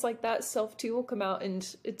moments like that, self-two will come out, and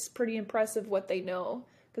it's pretty impressive what they know.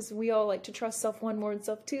 Because we all like to trust self-one more than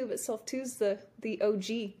self-two, but self-two's the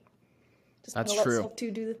OG. Just That's let true.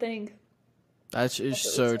 Self-two do the thing. That's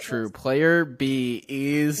so true. Player B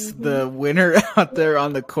is the winner out there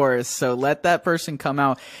on the course. So let that person come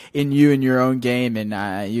out in your own game,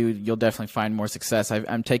 and you'll definitely find more success.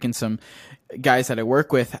 I'm taking some guys that I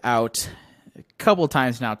work with out a couple of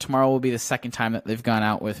times now. Tomorrow will be the second time that they've gone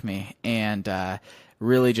out with me, and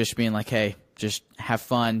really just being like, hey, just have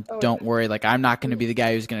fun. Don't worry. Like, I'm not going to be the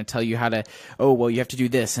guy who's going to tell you how to, you have to do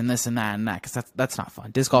this and this and that and that, because that's not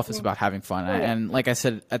fun. Disc golf is about having fun. And like I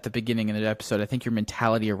said at the beginning of the episode, I think your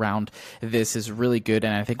mentality around this is really good.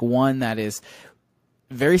 And I think one that is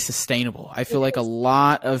very sustainable. I feel like a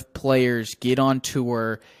lot of players get on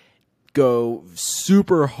tour, go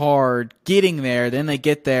super hard getting there, then they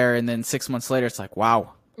get there, and then 6 months later, it's like,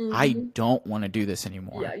 wow, I don't want to do this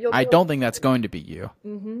anymore. Yeah, I don't think that's going to be you.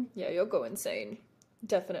 Yeah, you'll go insane.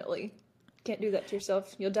 Definitely. Can't do that to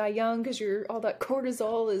yourself. You'll die young because all that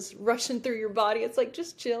cortisol is rushing through your body. It's like,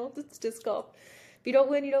 just chill. It's disc golf. If you don't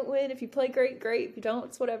win, you don't win. If you play, great. If you don't,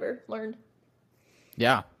 it's whatever. Learn.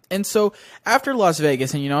 Yeah. And so after Las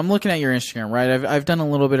Vegas, and, I'm looking at your Instagram, right? I've done a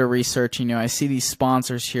little bit of research. I see these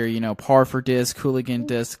sponsors here, Par for Disc, Hooligan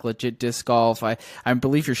Disc, Legit Disc Golf. I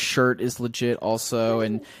believe your shirt is legit also,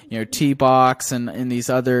 and, T-Box and these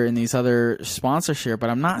other sponsors here. But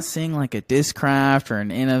I'm not seeing like a Discraft or an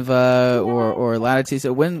Innova or Latitude.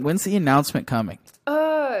 So when's the announcement coming?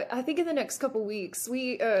 I think in the next couple weeks.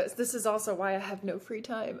 This is also why I have no free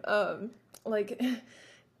time.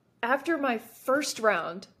 After my first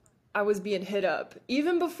round, I was being hit up.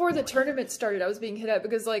 Even before the tournament started, I was being hit up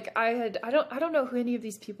because I don't know who any of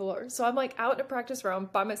these people are. So I'm like out in a practice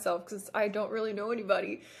round by myself because I don't really know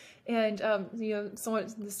anybody. And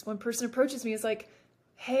this one person approaches me, is like,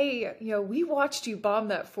 hey, we watched you bomb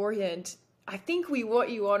that forehand. I think we want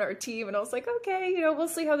you on our team. And I was like, okay, we'll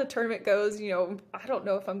see how the tournament goes. I don't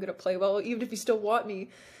know if I'm gonna play well, even if you still want me.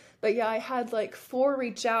 But yeah, I had 4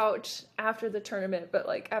 reach out after the tournament, but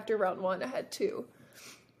after round 1, I had 2.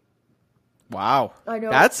 Wow. I know.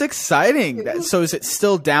 That's exciting. So is it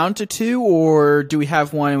still down to 2, or do we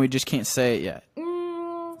have one and we just can't say it yet?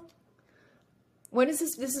 When is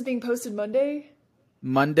this? This is being posted Monday?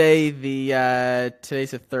 Monday,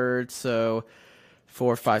 today's the 3rd, so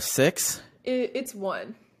 4, 5, 6. It's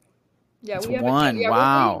 1. Yeah, It's we haven't. 1. Yeah, Wow.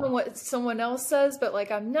 we're waiting on what someone else says, but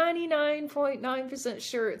like I'm 99.9%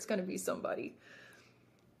 sure it's going to be somebody.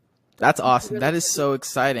 That's awesome. really That is so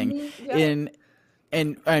exciting. Mhm, yeah.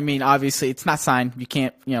 And I mean, obviously, it's not signed. You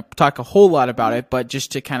can't, talk a whole lot about it, but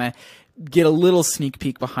just to kind of get a little sneak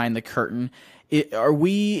peek behind the curtain, are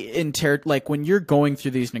we like when you're going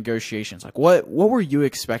through these negotiations, like what were you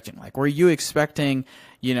expecting? Like, were you expecting,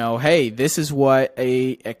 hey, this is what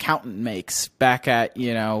a accountant makes back at,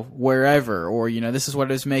 wherever, or, this is what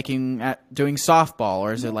I was making at doing softball,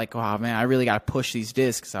 or is it like, oh man, I really got to push these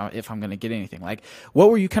discs if I'm going to get anything? Like, what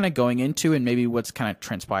were you kind of going into, and maybe what's kind of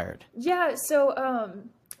transpired? Yeah, so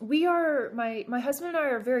we are my husband and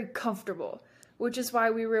I are very comfortable, which is why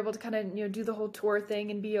we were able to kind of do the whole tour thing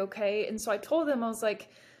and be okay. And so I told them I was like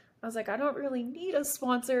I don't really need a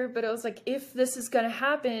sponsor, but I was like, if this is gonna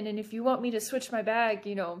happen and if you want me to switch my bag,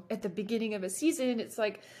 at the beginning of a season, it's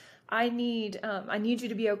like I need you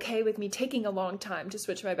to be okay with me taking a long time to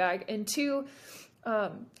switch my bag. And 2,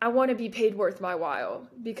 I want to be paid worth my while,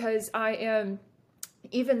 because I am.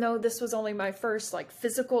 Even though this was only my first like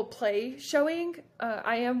physical play showing,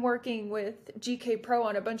 I am working with GK Pro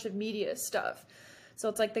on a bunch of media stuff. So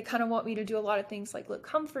it's like they kind of want me to do a lot of things like Luke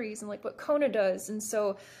Humphreys and like what Kona does. And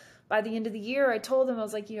so by the end of the year, I told them, I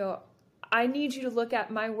was like, I need you to look at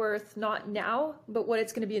my worth, not now, but what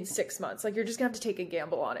it's going to be in 6 months. Like, you're just going to have to take a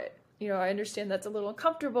gamble on it. I understand that's a little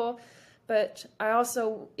uncomfortable, but I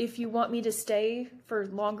also, if you want me to stay for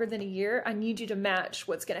longer than a year, I need you to match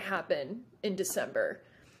what's going to happen in December,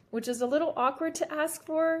 which is a little awkward to ask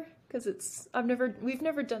for because we've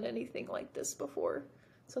never done anything like this before.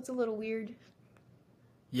 So it's a little weird.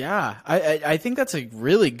 Yeah, I think that's a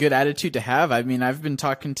really good attitude to have. I mean, I've been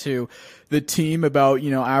talking to the team about,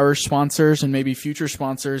 our sponsors and maybe future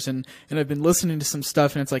sponsors, and I've been listening to some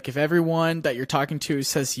stuff, and it's like, if everyone that you're talking to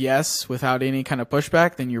says yes without any kind of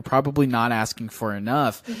pushback, then you're probably not asking for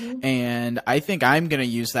enough. Mm-hmm. And I think I'm going to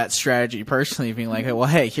use that strategy personally, being like, well,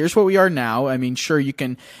 hey, here's what we are now. I mean, sure, you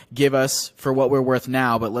can give us for what we're worth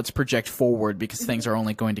now, but let's project forward, because things are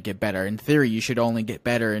only going to get better. In theory, you should only get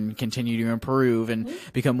better and continue to improve and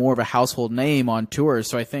become more of a household name on tours.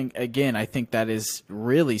 So I think that is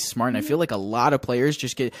really smart. And I feel like a lot of players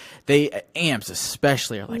amps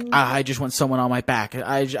especially are like, I just want someone on my back.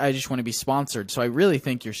 I just want to be sponsored. So I really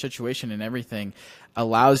think your situation and everything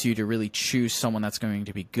allows you to really choose someone that's going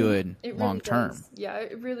to be good long term. Yeah,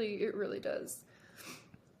 it really does.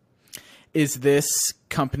 Is this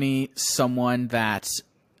company someone that,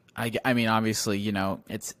 I mean, obviously,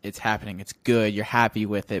 it's happening. It's good. You're happy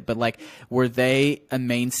with it. But like, were they a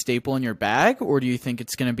main staple in your bag, or do you think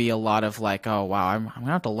it's going to be a lot of like, oh wow, I'm going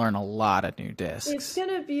to have to learn a lot of new discs? It's going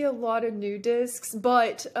to be a lot of new discs,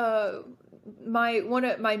 but one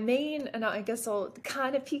of my main, and I guess I'll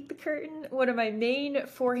kind of peek the curtain, one of my main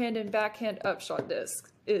forehand and backhand upshot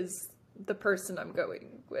discs is the person I'm going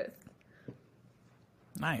with.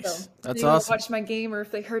 Nice. So, that's awesome. awesome. Watch my game, or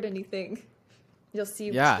if they heard anything, you'll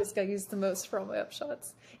see which disc I used the most for all my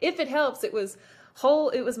upshots. If it helps, it was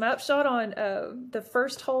my upshot on the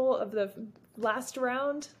first hole of the last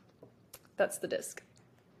round. That's the disc.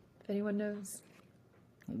 If anyone knows.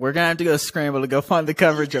 We're gonna have to go scramble to go find the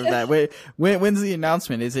coverage of that. Wait, when's the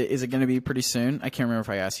announcement? Is it gonna be pretty soon? I can't remember if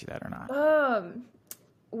I asked you that or not.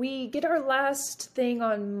 We get our last thing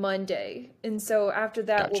on Monday, and so after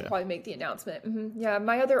that, Gotcha. We'll probably make the announcement. Mm-hmm. Yeah,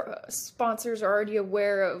 my other sponsors are already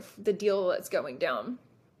aware of the deal that's going down.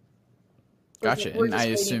 Gotcha. We're and just I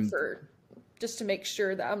waiting assume just to make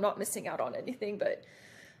sure that I'm not missing out on anything, but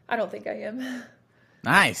I don't think I am.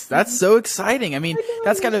 Nice. That's so exciting. I mean,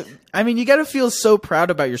 you gotta feel so proud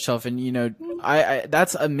about yourself, and I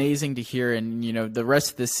that's amazing to hear. And the rest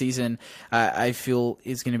of this season, I feel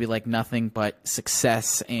is going to be like nothing but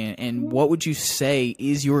success. And what would you say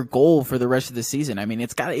is your goal for the rest of the season? I mean,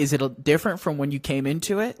 is it different from when you came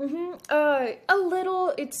into it? Mm-hmm. A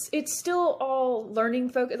little. It's still all learning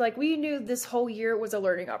focus. Like, we knew this whole year was a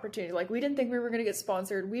learning opportunity. Like, we didn't think we were going to get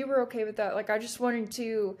sponsored. We were okay with that. Like, I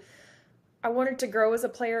wanted to grow as a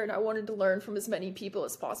player, and I wanted to learn from as many people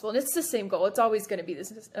as possible. And it's the same goal. It's always going to be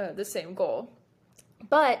the same goal.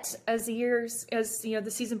 But as the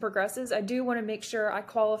season progresses, I do want to make sure I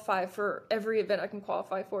qualify for every event I can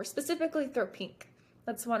qualify for, specifically throw pink.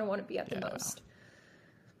 That's what I want to be at the most.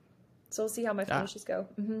 So we'll see how my finishes go.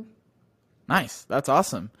 Mm-hmm. Nice. That's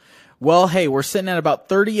awesome. Well, hey, we're sitting at about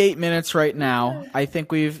 38 minutes right now. I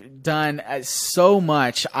think we've done so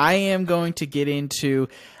much. I am going to get into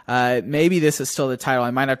maybe this is still the title. I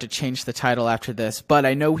might have to change the title after this, but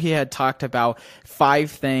I know he had talked about 5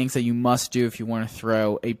 things that you must do if you want to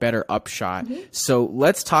throw a better upshot. So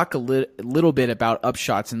let's talk a little bit about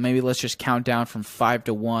upshots, and maybe let's just count down from 5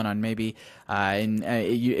 to 1 on maybe.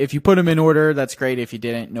 If you put them in order, that's great. If you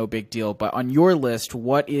didn't, no big deal. But on your list,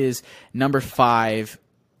 what is number 5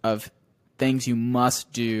 of things you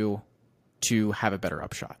must do to have a better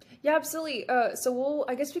upshot? Yeah, absolutely. So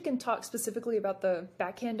I guess we can talk specifically about the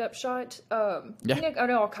backhand upshot. I know it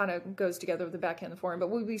all kind of goes together with the backhand and the forehand, but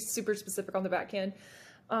we'll be super specific on the backhand.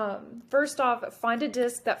 First off, find a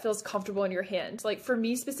disc that feels comfortable in your hand. Like for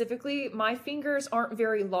me specifically, my fingers aren't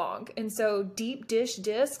very long. And so deep dish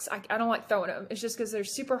discs, I don't like throwing them. It's just because they're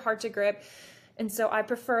super hard to grip. And so I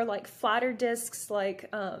prefer like flatter discs, like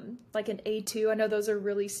an A2. I know those are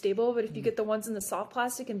really stable, but if you get the ones in the soft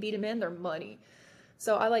plastic and beat them in, they're money.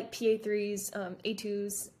 So I like PA3s,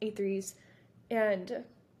 A2s, A3s. And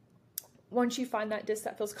once you find that disc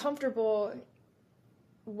that feels comfortable,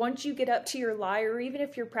 once you get up to your lie, or even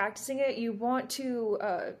if you're practicing it, you want to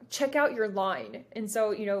check out your line. And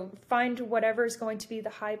so, find whatever is going to be the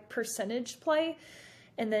high percentage play.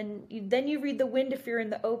 And then you read the wind if you're in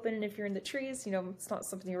the open, and if you're in the trees, it's not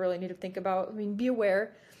something you really need to think about. I mean, be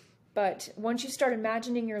aware. But once you start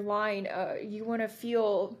imagining your line, you want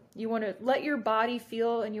to let your body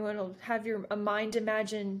feel, and you want to have your mind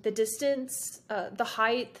imagine the distance, the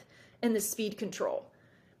height, and the speed control.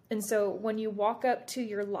 And so when you walk up to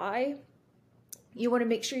your lie, you want to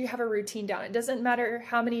make sure you have a routine down. It doesn't matter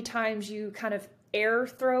how many times you kind of air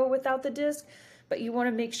throw without the disc, but you want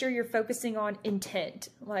to make sure you're focusing on intent.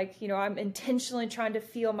 Like, I'm intentionally trying to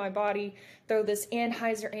feel my body throw this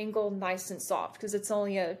Anheuser angle nice and soft, because it's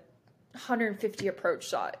only a 150 approach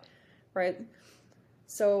shot, right?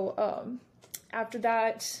 So after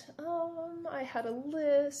that, I had a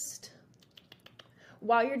list.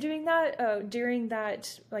 While you're doing that, during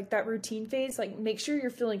that routine phase, make sure you're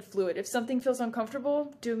feeling fluid. If something feels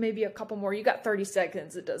uncomfortable, do maybe a couple more. You got 30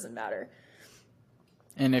 seconds. It doesn't matter.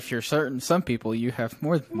 And if you're certain, some people, you have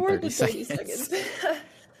more than 30 seconds.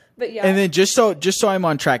 But yeah. And then just so I'm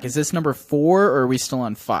on track, is this number 4 or are we still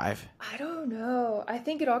on 5? I don't know. I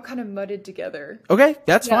think it all kind of mudded together. Okay,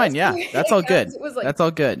 that's fine. Yeah, that's all good. It was that's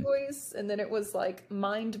all good. Voice, and then it was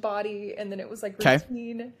mind, body, and then it was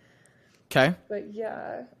routine. Okay. But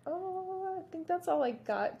yeah, I think that's all I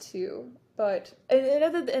got to. But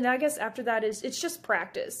and I guess after that it's just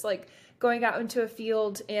practice, like going out into a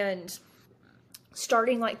field and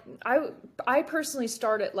starting I personally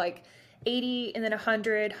start at 80 and then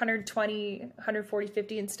 100, 120, 140,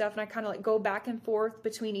 50 and stuff, and I kind of go back and forth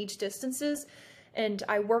between each distances. And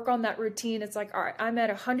I work on that routine. It's all right, I'm at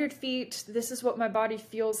 100 feet. This is what my body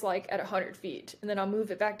feels like at 100 feet. And then I'll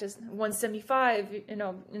move it back to 175,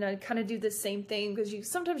 and I kind of do the same thing,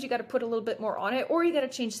 because sometimes you got to put a little bit more on it, or you got to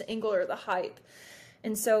change the angle or the height.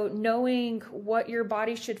 And so knowing what your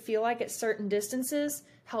body should feel like at certain distances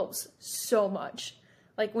helps so much.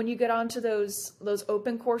 Like when you get onto those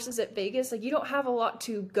open courses at Vegas, you don't have a lot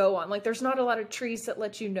to go on. There's not a lot of trees that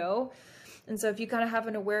let you know. And so if you kind of have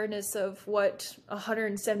an awareness of what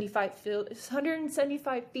 175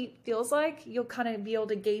 feet feels like, you'll kind of be able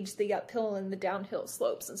to gauge the uphill and the downhill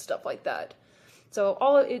slopes and stuff like that. So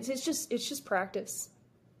it's just practice,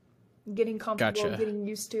 getting comfortable, Gotcha. Getting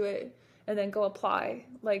used to it, and then go apply.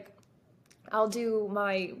 I'll do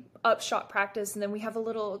my upshot practice, and then we have a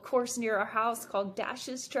little course near our house called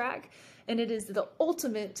Dash's Track. And it is the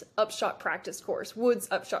ultimate upshot practice course, woods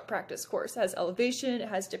upshot practice course. It has elevation, it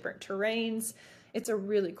has different terrains. It's a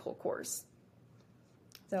really cool course.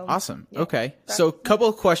 So, awesome. Yeah. Okay. So a couple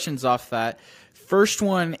of questions off that. First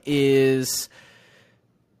one is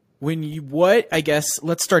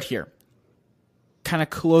let's start here. Kind of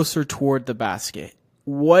closer toward the basket.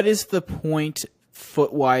 What is the point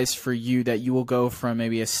foot-wise for you that you will go from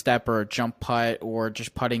maybe a step or a jump putt or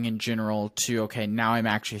just putting in general to, okay, now I'm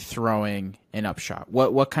actually throwing an upshot?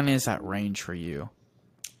 What kind of is that range for you?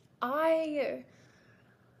 I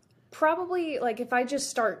probably, if I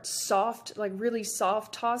just start soft, really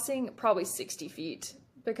soft tossing, probably 60 feet.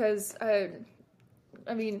 Because, we're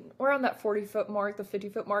on that 40-foot mark, the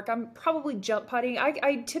 50-foot mark. I'm probably jump putting.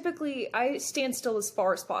 I stand still as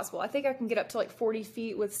far as possible. I think I can get up to 40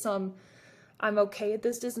 feet with some... I'm okay at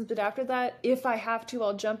this distance, but after that, if I have to,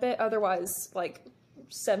 I'll jump it. Otherwise,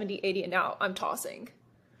 70, 80 and out, I'm tossing.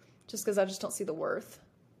 Just because I just don't see the worth.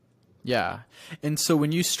 Yeah. And so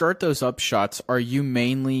when you start those upshots, are you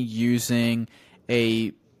mainly using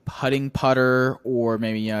a putting putter or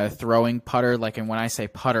maybe a throwing putter? Like, and when I say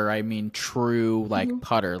putter, I mean true like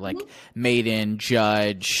putter, like Maiden,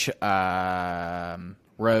 Judge, Roach,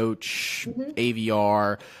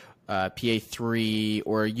 AVR, PA3,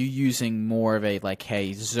 or are you using more of a like,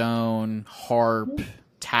 hey, zone, harp,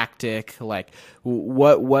 tactic? Like,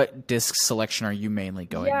 what disc selection are you mainly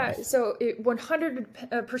going with? So it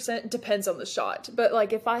 100% depends on the shot. But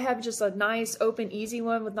like if I have just a nice, open, easy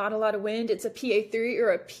one with not a lot of wind, it's a PA3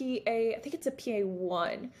 or a PA, I think it's a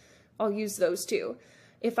PA1. I'll use those two.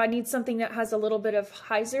 If I need something that has a little bit of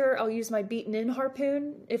hyzer, I'll use my beaten in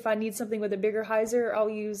harpoon. If I need something with a bigger hyzer,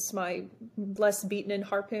 I'll use my less beaten in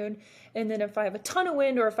harpoon. And then if I have a ton of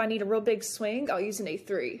wind or if I need a real big swing, I'll use an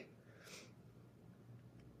A3.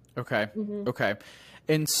 Okay. Okay.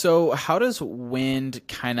 And so how does wind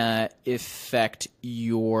kind of affect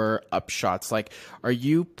your upshots? Like, are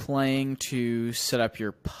you playing to set up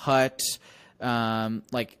your putt,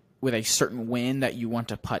 like with a certain wind that you want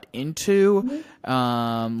to putt into?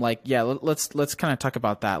 Let's kind of talk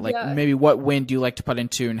about that. Like maybe what wind do you like to putt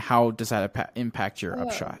into and how does that impact your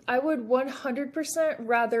upshot? I would 100%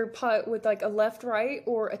 rather putt with like a left, right,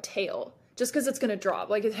 or a tail. Just because it's going to drop.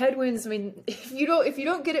 Like if headwinds, I mean, if you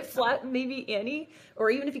don't get it flat, maybe any, or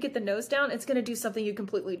even if you get the nose down, it's going to do something you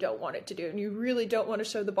completely don't want it to do. And you really don't want to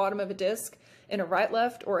show the bottom of a disc in a right,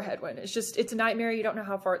 left, or a headwind. It's a nightmare. You don't know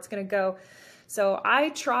how far it's going to go. So I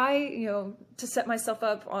try, to set myself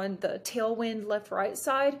up on the tailwind left, right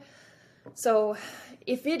side. So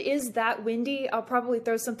if it is that windy, I'll probably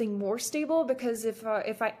throw something more stable, because if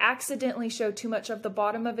I accidentally show too much of the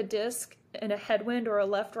bottom of a disc in a headwind or a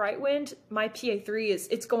left-right wind, my PA3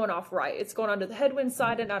 it's going off right. It's going onto the headwind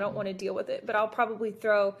side, and I don't want to deal with it. But I'll probably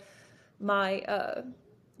throw my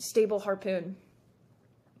stable harpoon.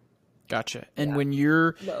 Gotcha. And when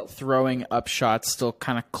you're throwing up shots still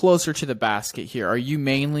kind of closer to the basket here, are you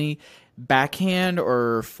mainly backhand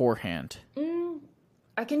or forehand?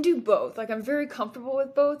 I can do both. Like I'm very comfortable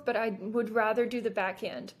with both, but I would rather do the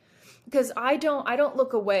backhand. Because I don't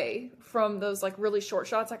look away from those like really short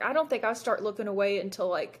shots. Like I don't think I start looking away until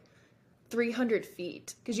like 300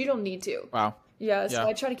 feet, because you don't need to. Wow. Yeah, so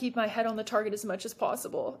I try to keep my head on the target as much as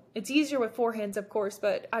possible. It's easier with forehands, of course,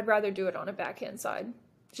 but I'd rather do it on a backhand side.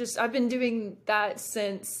 I've been doing that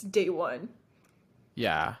since day one.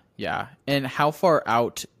 Yeah. And how far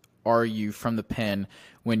out are you from the pin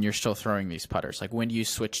when you're still throwing these putters? Like when do you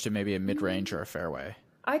switch to maybe a mid-range or a fairway?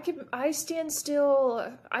 I stand still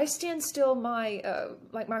my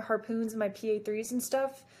like my harpoons and my PA3s and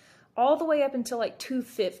stuff all the way up until like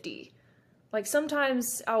 250. Like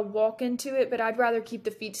sometimes I'll walk into it, but I'd rather keep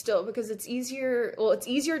the feet still because it's easier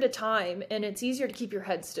to time and it's easier to keep your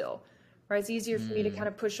head still. Right? It's easier for me to kind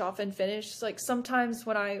of push off and finish. Like sometimes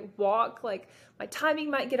when I walk, like my timing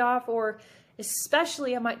might get off, or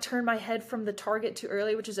especially I might turn my head from the target too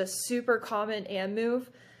early, which is a super common AM move.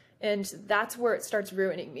 And that's where it starts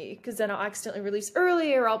ruining me, because then I'll accidentally release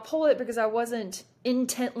early, or I'll pull it because I wasn't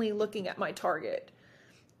intently looking at my target.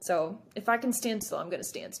 So if I can stand still, I'm going to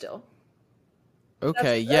stand still.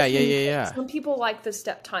 Okay, yeah. Some people like the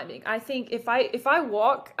step timing. I think if I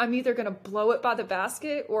walk, I'm either going to blow it by the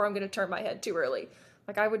basket or I'm going to turn my head too early.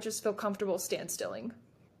 Like I would just feel comfortable stand stilling.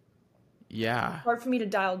 Yeah. It's hard for me to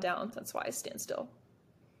dial down. That's why I stand still.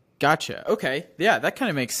 Gotcha. Okay. Yeah, that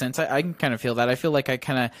kind of makes sense. I can kind of feel that. I feel like I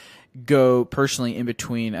kind of go personally in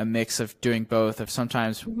between a mix of doing both. Of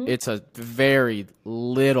sometimes it's a very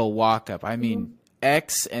little walk up. I mean,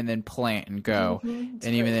 X and then plant and go. And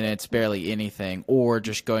even then it's barely anything, or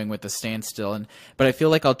just going with the standstill. But I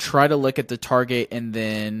feel like I'll try to look at the target, and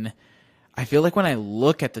then I feel like when I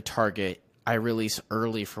look at the target, I release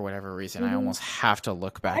early for whatever reason. I almost have to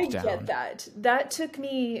look back down. I get that. That took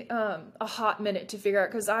me a hot minute to figure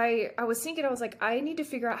out, because I was thinking, I was like, I need to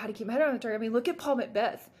figure out how to keep my head on the target. I mean, look at Paul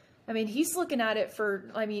McBeth. I mean, he's looking at it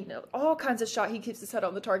for, all kinds of shot. He keeps his head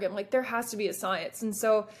on the target. I'm like, there has to be a science. And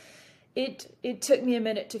so it took me a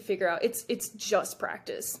minute to figure out. It's just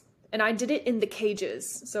practice. And I did it in the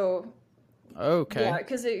cages. So okay. Yeah,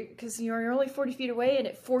 because you're only 40 feet away, and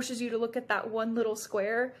it forces you to look at that one little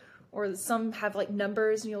square. Or some have like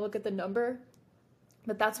numbers and you look at the number.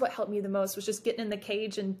 But that's what helped me the most, was just getting in the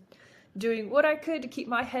cage and doing what I could to keep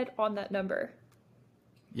my head on that number.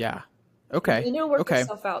 Yeah. Okay. And it'll work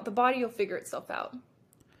itself out. The body will figure itself out.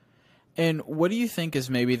 And what do you think is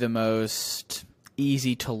maybe the most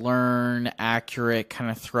easy to learn, accurate kind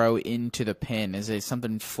of throw into the pin? Is it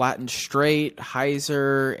something flat and straight,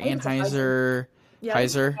 hyzer, anhyzer? Yeah,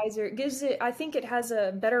 hyzer. It gives it, I think it has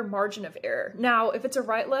a better margin of error. Now, if it's a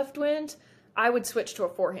right-left wind, I would switch to a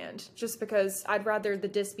forehand just because I'd rather the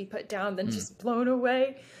disc be put down than just blown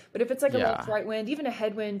away. But if it's like a left right wind, even a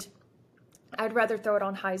headwind, I'd rather throw it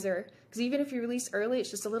on hyzer. Because even if you release early,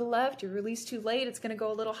 it's just a little left. You release too late, it's going to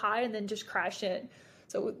go a little high and then just crash in.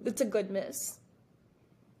 So it's a good miss.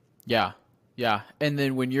 Yeah. Yeah. And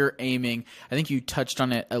then when you're aiming, I think you touched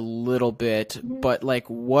on it a little bit, but like,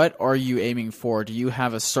 what are you aiming for? Do you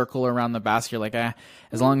have a circle around the basket? You're like,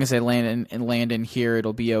 as long as I land in here,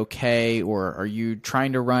 it'll be okay. Or are you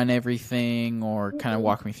trying to run everything, or kind of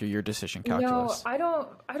walk me through your decision calculus? No, I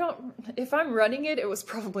don't, if I'm running it, it was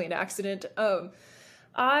probably an accident.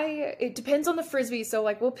 It depends on the Frisbee. So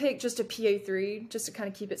like we'll pick just a PA3 just to kind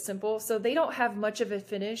of keep it simple. So they don't have much of a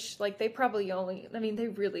finish. Like they probably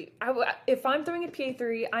if I'm throwing a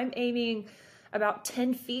PA3, I'm aiming about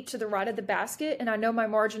 10 feet to the right of the basket. And I know my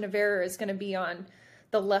margin of error is going to be on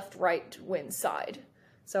the left-right wind side.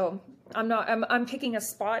 So I'm picking a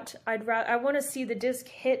spot. I want to see the disc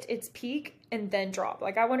hit its peak and then drop.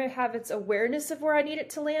 Like I want to have its awareness of where I need it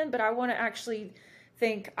to land, but I want to actually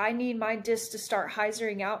think I need my disc to start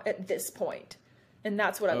hyzering out at this point, and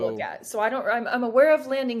that's what I look at. So I'm aware of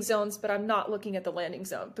landing zones, but I'm not looking at the landing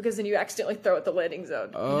zone, because then you accidentally throw at the landing zone.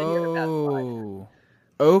 And then you're in a bad spot.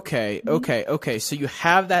 Okay. So you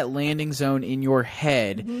have that landing zone in your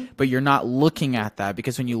head, but you're not looking at that,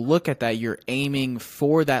 because when you look at that, you're aiming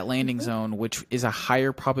for that landing zone, which is a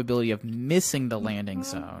higher probability of missing the landing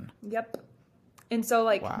zone. Yep. And so,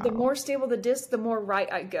 like, the more stable the disc, the more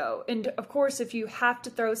right I go. And, of course, if you have to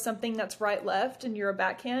throw something that's right-left and you're a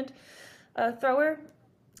backhand thrower,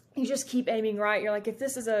 you just keep aiming right. You're like, if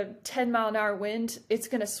this is a 10-mile-an-hour wind, it's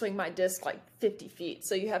going to swing my disc, like, 50 feet.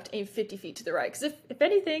 So you have to aim 50 feet to the right. Because if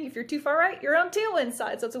anything, if you're too far right, you're on tailwind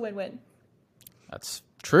side, so it's a win-win. That's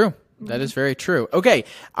true. That is very true. Okay,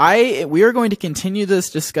 we are going to continue this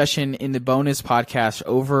discussion in the bonus podcast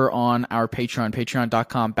over on our Patreon,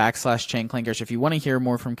 patreon.com/chainclinkers. If you want to hear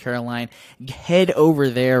more from Caroline, head over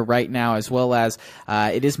there right now, as well as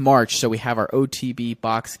it is March, so we have our OTB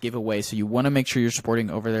box giveaway. So you want to make sure you're supporting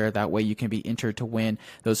over there. That way you can be entered to win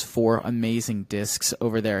those 4 amazing discs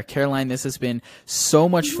over there. Caroline, this has been so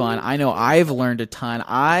much fun. I know I've learned a ton.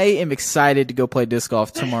 I am excited to go play disc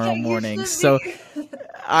golf tomorrow morning. So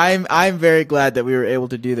I'm very glad that we were able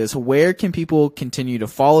to do this. Where can people continue to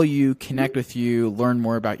follow you, connect with you, learn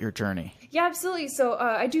more about your journey? Yeah, absolutely. So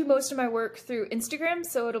I do most of my work through Instagram.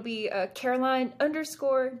 So it'll be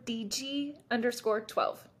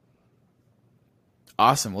Caroline_DG_12.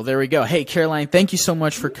 Awesome. Well, there we go. Hey, Caroline, thank you so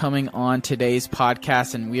much for coming on today's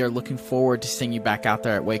podcast, and we are looking forward to seeing you back out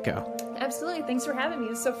there at Waco. Absolutely. Thanks for having me.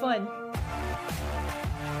 It was so fun.